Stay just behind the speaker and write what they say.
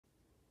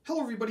Hello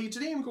everybody,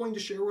 today I'm going to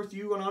share with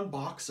you an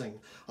unboxing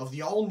of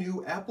the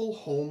all-new Apple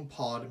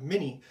HomePod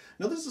Mini.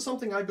 Now this is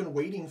something I've been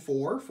waiting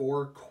for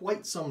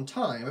quite some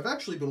time. I've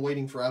actually been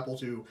waiting for Apple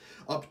to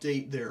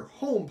update their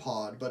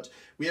HomePod, but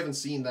we haven't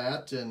seen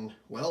that in,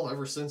 well,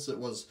 ever since it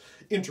was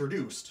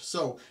introduced.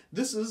 So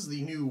this is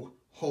the new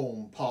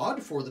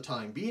HomePod for the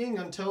time being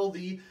until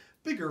the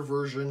bigger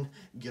version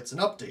gets an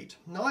update.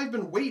 Now I've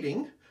been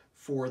waiting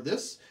for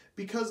this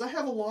because I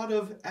have a lot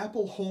of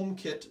Apple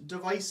HomeKit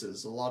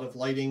devices, a lot of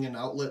lighting and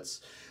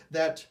outlets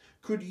that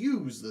could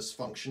use this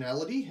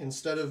functionality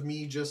instead of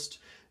me just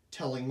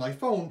telling my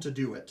phone to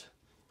do it.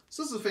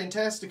 So this is a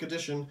fantastic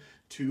addition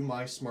to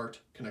my smart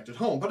connected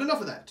home. But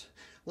enough of that.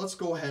 Let's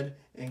go ahead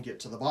and get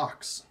to the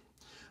box.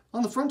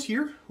 On the front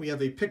here, we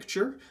have a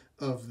picture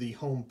of the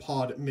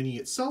HomePod Mini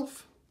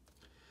itself.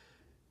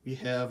 We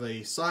have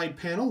a side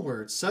panel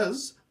where it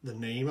says the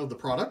name of the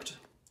product.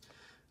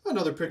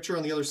 Another picture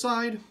on the other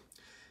side.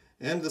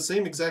 And the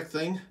same exact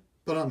thing,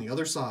 but on the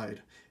other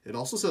side. It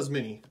also says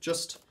Mini,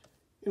 just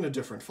in a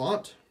different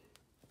font.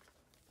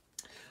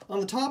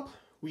 On the top,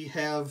 we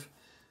have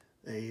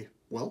a,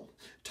 well,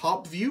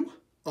 top view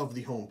of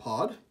the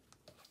HomePod.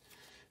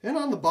 And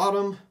on the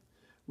bottom,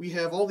 we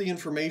have all the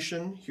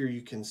information. Here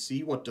you can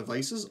see what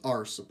devices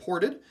are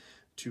supported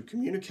to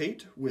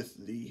communicate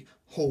with the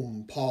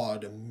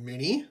HomePod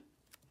Mini.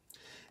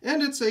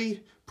 And it's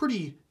a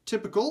pretty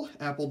typical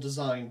Apple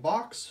design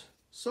box,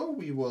 so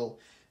we will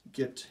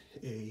get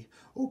a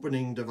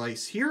opening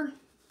device here.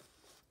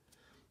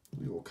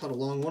 We will cut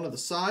along one of the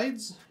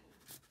sides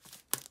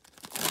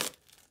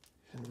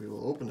and we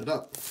will open it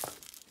up.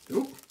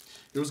 Oop,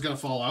 it was gonna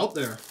fall out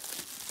there.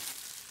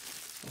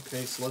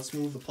 Okay, so let's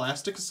move the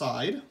plastic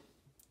aside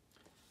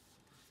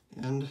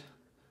and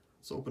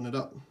let's open it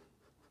up.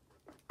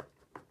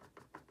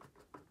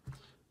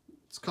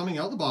 It's coming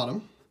out the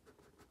bottom.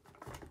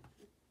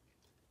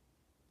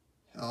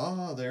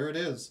 Ah, there it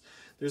is.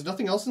 There's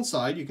nothing else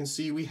inside. You can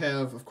see we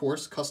have, of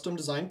course, custom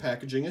design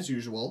packaging as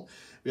usual.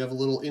 We have a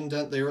little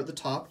indent there at the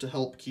top to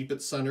help keep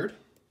it centered.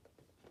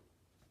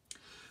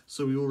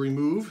 So we will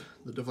remove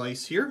the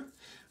device here.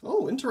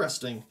 Oh,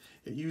 interesting.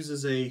 It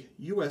uses a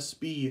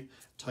USB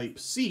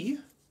Type-C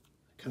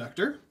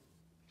connector.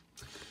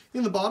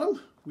 In the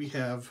bottom, we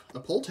have a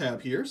pull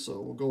tab here,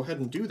 so we'll go ahead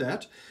and do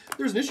that.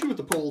 There's an issue with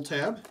the pull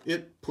tab.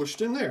 It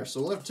pushed in there,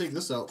 so we'll have to take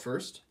this out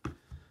first.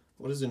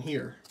 What is in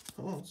here?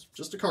 Oh, it's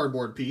just a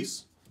cardboard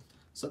piece.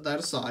 Set that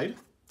aside.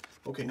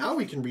 Okay, now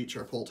we can reach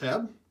our pull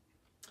tab,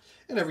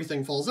 and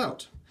everything falls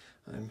out.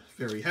 I'm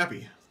very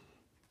happy.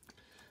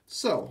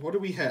 So, what do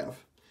we have?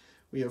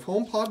 We have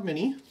HomePod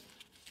Mini.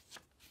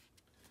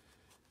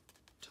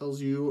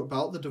 Tells you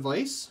about the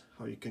device,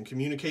 how you can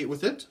communicate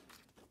with it,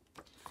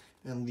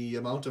 and the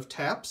amount of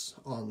taps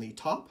on the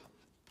top.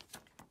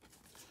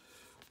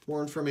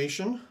 More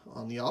information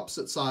on the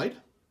opposite side.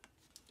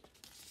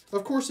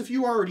 Of course, if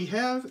you already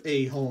have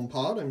a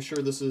HomePod, I'm sure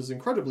this is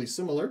incredibly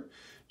similar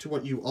to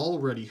what you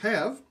already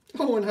have.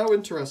 Oh, and how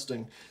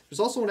interesting. There's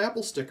also an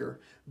Apple sticker,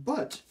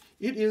 but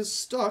it is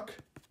stuck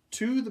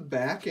to the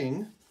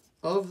backing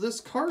of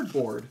this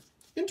cardboard.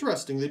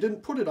 Interesting, they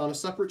didn't put it on a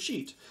separate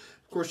sheet.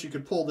 Of course, you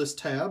could pull this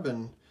tab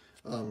and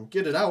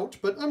get it out,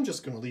 but I'm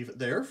just going to leave it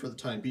there for the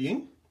time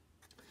being.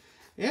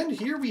 And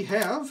here we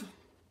have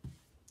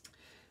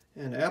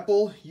an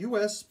Apple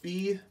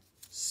USB-C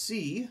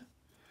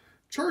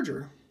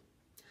charger.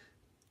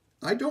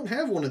 I don't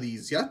have one of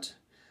these yet.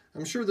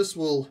 I'm sure this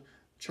will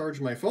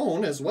charge my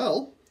phone as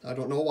well. I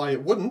don't know why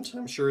it wouldn't.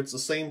 I'm sure it's the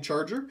same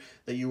charger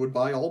that you would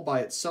buy all by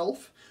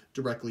itself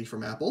directly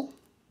from Apple.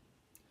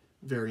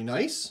 Very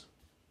nice.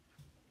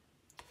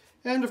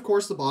 And of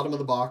course the bottom of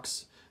the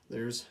box,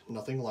 there's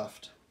nothing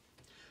left.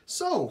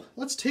 So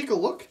let's take a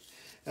look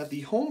at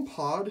the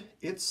HomePod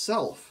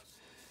itself.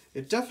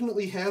 It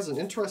definitely has an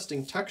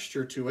interesting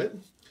texture to it.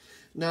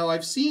 Now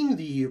I've seen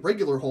the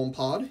regular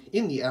HomePod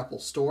in the Apple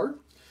Store,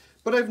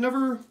 but I've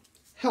never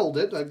held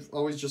it. I've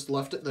always just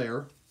left it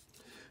there.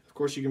 Of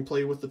course, you can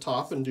play with the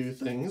top and do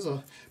things.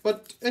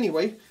 But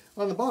anyway,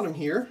 on the bottom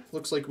here,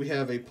 looks like we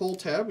have a pull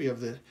tab. We have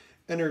the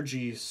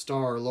Energy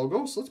Star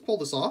logo. So let's pull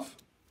this off.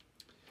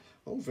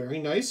 Oh, very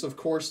nice. Of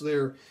course,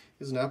 there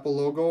is an Apple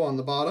logo on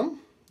the bottom.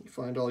 You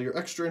find all your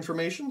extra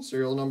information,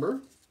 serial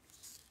number.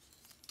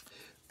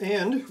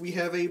 And we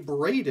have a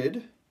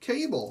braided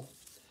cable.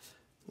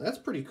 That's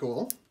pretty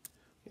cool.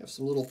 We have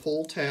some little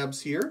pull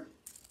tabs here.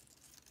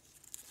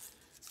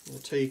 We'll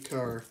take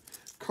our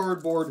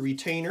cardboard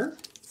retainer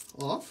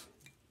off.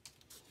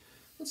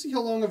 Let's see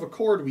how long of a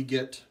cord we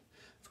get.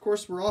 Of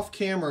course, we're off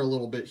camera a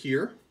little bit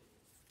here.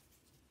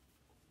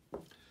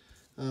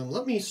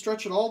 Let me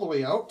stretch it all the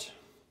way out.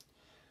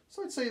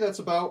 So I'd say that's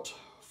about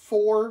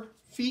 4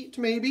 feet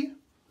maybe.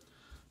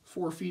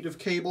 4 feet of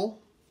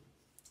cable.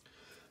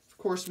 Of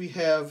course, we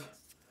have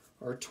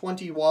our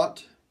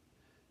 20-watt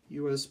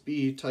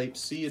USB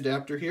Type-C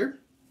adapter here.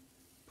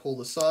 Pull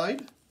the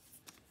side.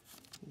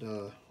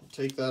 And,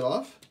 take that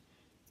off.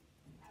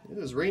 It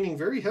is raining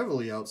very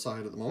heavily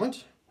outside at the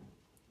moment.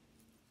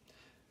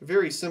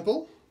 Very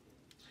simple.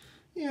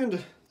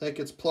 And that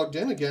gets plugged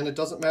in. Again, it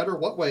doesn't matter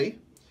what way.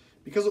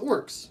 because it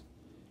works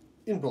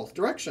in both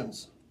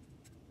directions.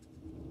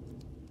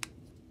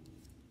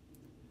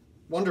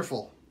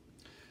 Wonderful.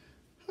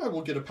 I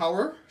will get a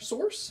power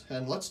source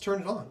and let's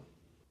turn it on.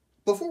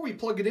 Before we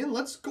plug it in,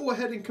 let's go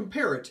ahead and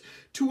compare it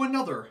to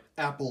another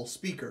Apple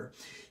speaker.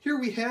 Here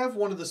we have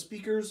one of the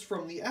speakers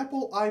from the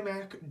Apple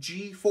iMac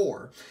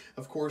G4.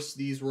 Of course,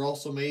 these were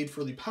also made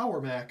for the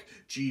Power Mac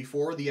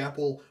G4, the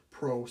Apple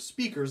Pro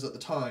speakers at the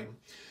time.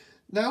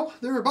 Now,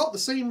 they're about the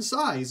same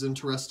size,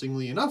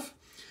 interestingly enough.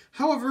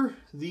 However,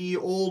 the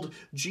old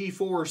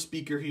G4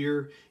 speaker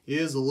here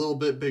is a little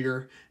bit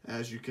bigger,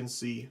 as you can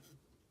see.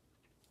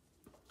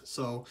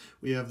 So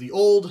we have the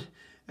old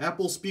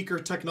Apple speaker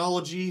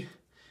technology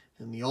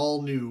and the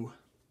all-new.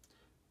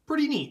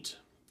 Pretty neat.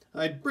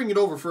 I'd bring it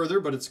over further,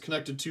 but it's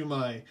connected to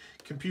my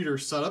computer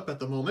setup at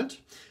the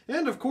moment.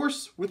 And of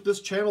course, with this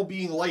channel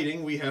being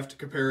lighting, we have to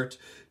compare it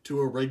to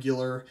a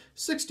regular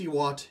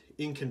 60-watt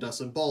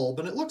incandescent bulb.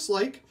 And it looks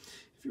like,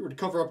 if you were to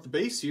cover up the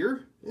base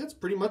here, it's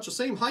pretty much the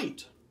same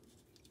height.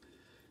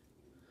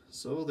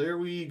 So there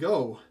we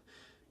go.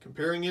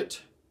 Comparing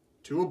it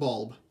to a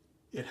bulb.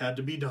 It had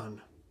to be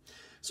done.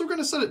 So we're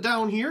going to set it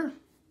down here.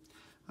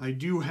 I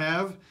do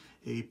have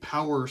a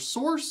power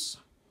source,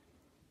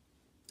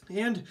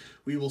 and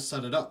we will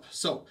set it up.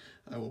 So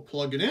I will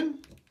plug it in,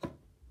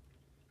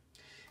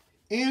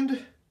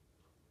 and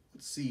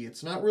let's see,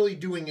 it's not really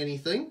doing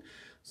anything.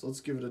 So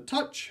let's give it a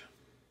touch,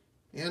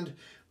 and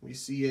we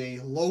see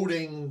a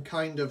loading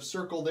kind of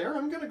circle there.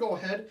 I'm going to go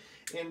ahead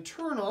and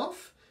turn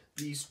off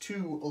these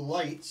two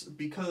lights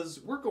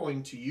because we're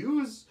going to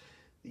use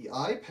the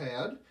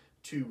iPad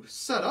to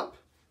set up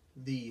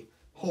the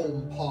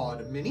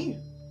HomePod Mini.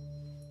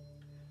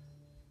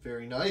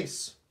 Very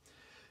nice.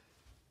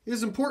 It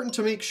is important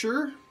to make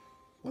sure,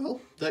 well,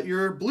 that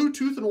your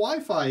Bluetooth and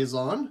Wi-Fi is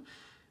on,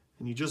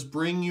 and you just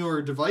bring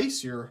your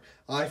device, your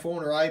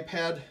iPhone or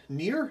iPad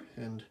near,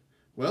 and,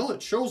 well,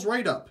 it shows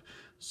right up.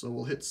 So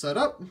we'll hit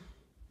Setup.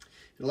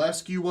 It'll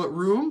ask you what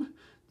room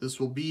this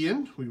will be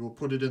in. We will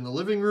put it in the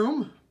living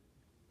room.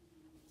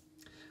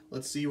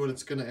 Let's see what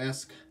it's going to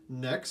ask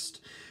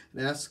next.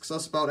 It asks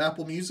us about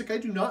Apple Music. I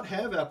do not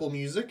have Apple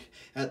Music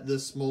at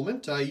this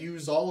moment. I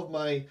use all of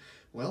my,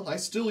 well, I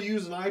still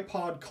use an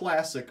iPod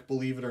Classic,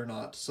 believe it or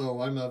not.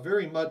 So I'm a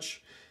very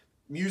much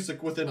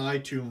music within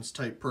iTunes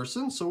type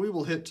person. So we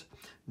will hit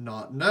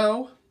Not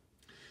Now.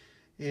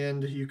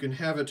 And you can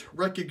have it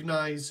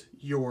recognize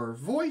your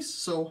voice.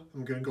 So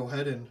I'm going to go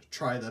ahead and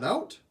try that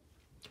out.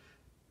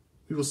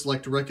 We will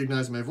select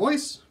Recognize My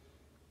Voice.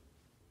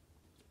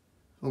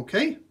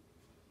 Okay.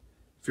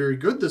 Very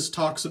good. This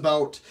talks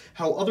about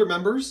how other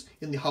members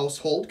in the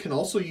household can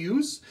also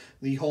use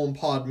the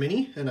HomePod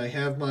Mini, and I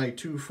have my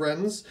two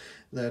friends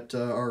that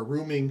are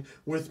rooming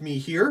with me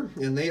here,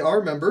 and they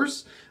are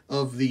members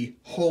of the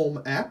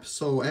Home app,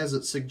 so as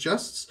it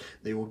suggests,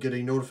 they will get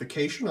a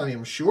notification, I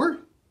am sure.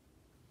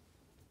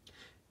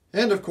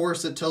 And of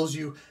course, it tells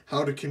you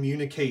how to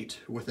communicate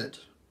with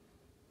it.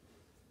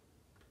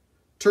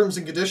 Terms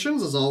and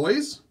conditions, as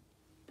always.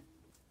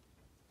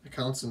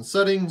 Accounts and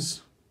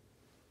settings.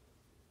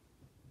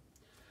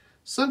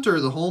 Center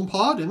the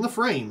HomePod in the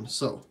frame.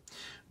 So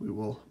we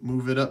will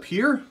move it up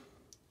here,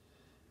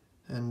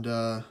 and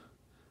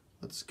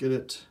let's get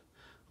it.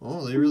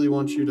 Oh, they really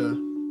want you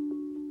to.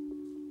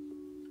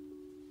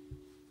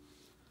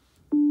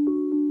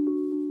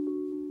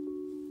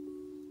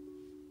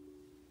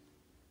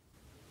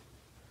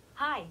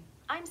 Hi,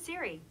 I'm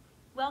Siri.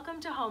 Welcome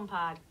to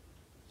HomePod.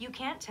 You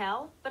can't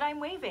tell, but I'm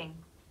waving.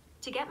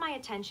 To get my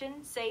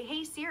attention, say,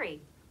 "Hey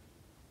Siri."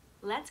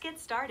 Let's get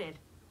started.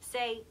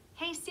 Say,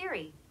 "Hey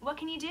Siri, what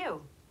can you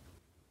do?"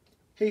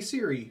 Hey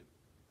Siri,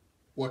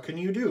 what can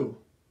you do?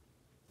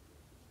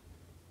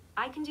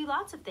 I can do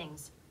lots of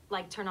things,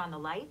 like turn on the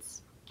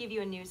lights, give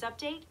you a news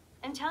update,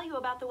 and tell you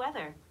about the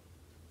weather.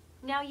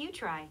 Now you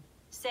try.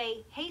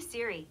 Say, "Hey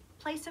Siri,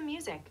 play some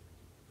music."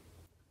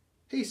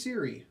 Hey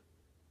Siri,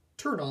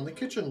 turn on the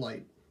kitchen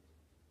light.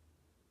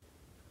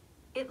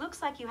 It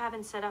looks like you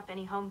haven't set up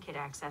any HomeKit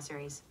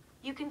accessories.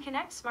 You can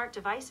connect smart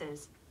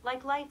devices,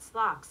 like lights,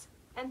 locks,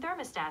 and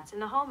thermostats in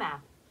the Home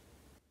app.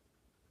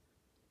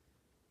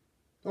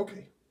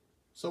 Okay,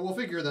 so we'll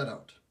figure that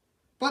out.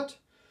 But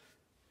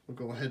we'll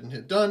go ahead and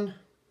hit done.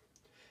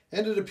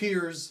 And it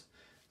appears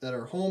that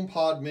our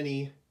HomePod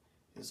Mini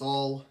is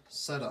all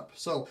set up.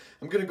 So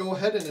I'm going to go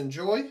ahead and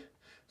enjoy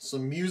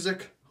some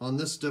music on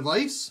this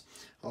device.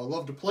 I would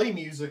love to play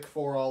music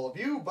for all of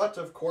you, but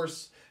of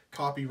course,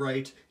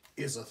 copyright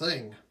is a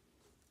thing.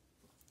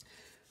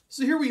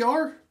 So here we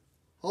are,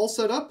 all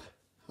set up.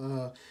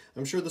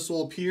 I'm sure this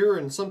will appear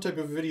in some type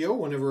of video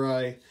whenever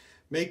I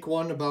make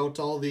one about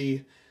all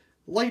the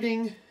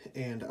lighting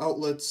and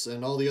outlets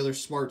and all the other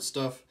smart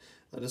stuff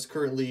that is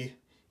currently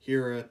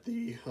here at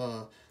the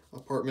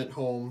apartment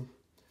home.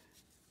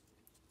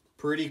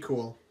 Pretty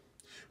cool.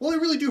 Well, I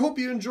really do hope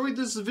you enjoyed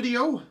this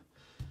video.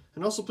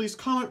 And also please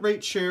comment,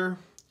 rate, share,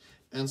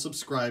 and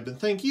subscribe. And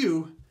thank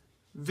you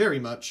very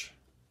much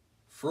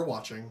for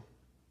watching.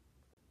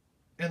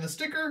 And the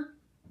sticker,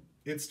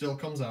 it still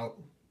comes out.